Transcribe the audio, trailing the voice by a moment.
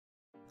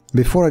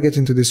Before I get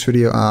into this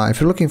video,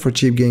 if you're looking for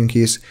cheap game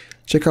keys,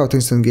 check out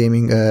Instant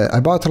Gaming. I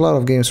bought a lot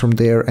of games from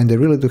there and they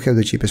really do have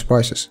the cheapest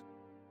prices.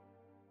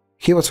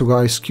 Hey, what's up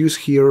guys, Skuz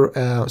here.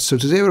 So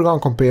today we're going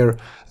to compare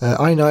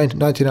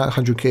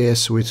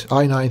i9-9900KS with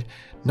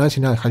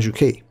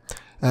i9-9900K.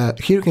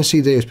 Here you can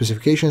see their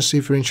specifications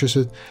if you're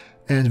interested,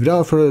 and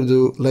without further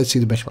ado, let's see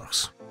the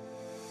benchmarks.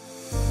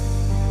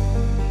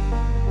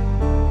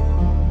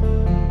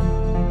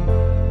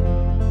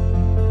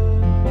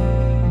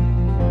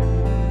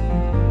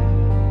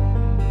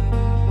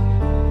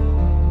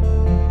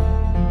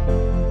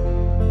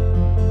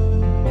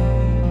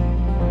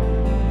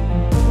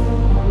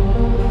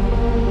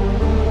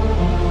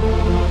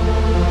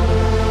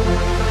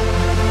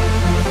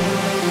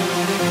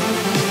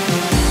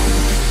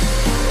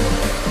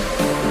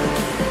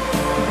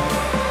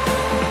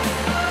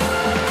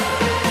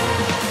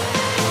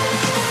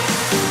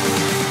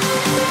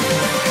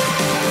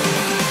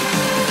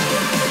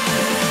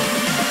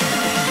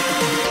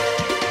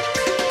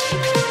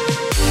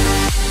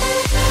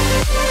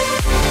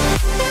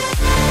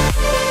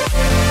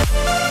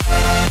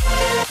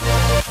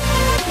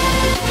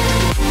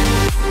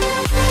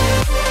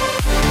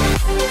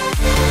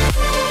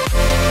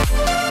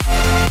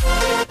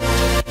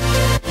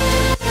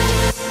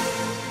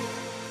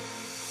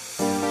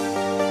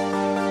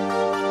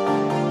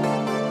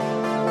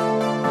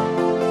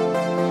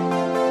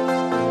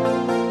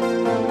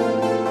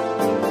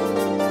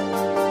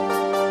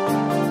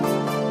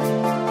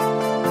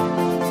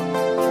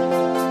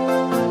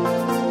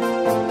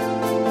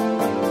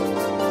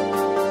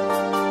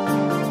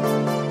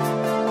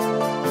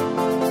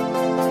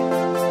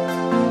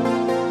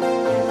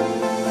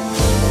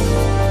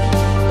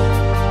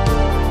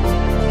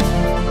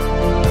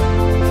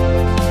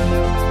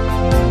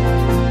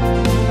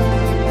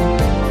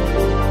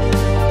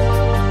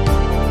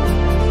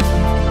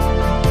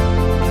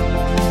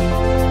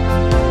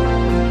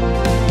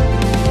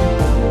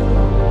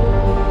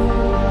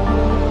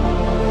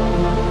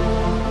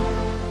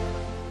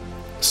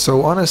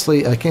 So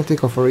honestly, I can't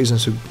think of a reason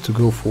to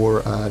go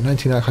for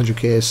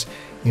 9900KS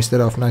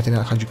instead of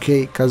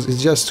 9900K, because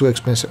it's just too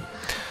expensive.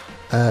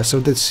 So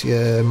that's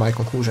my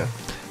conclusion.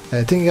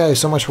 Thank you guys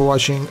so much for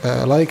watching.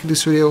 Like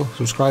this video,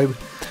 subscribe,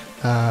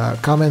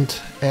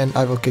 comment, and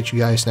I will catch you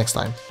guys next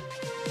time.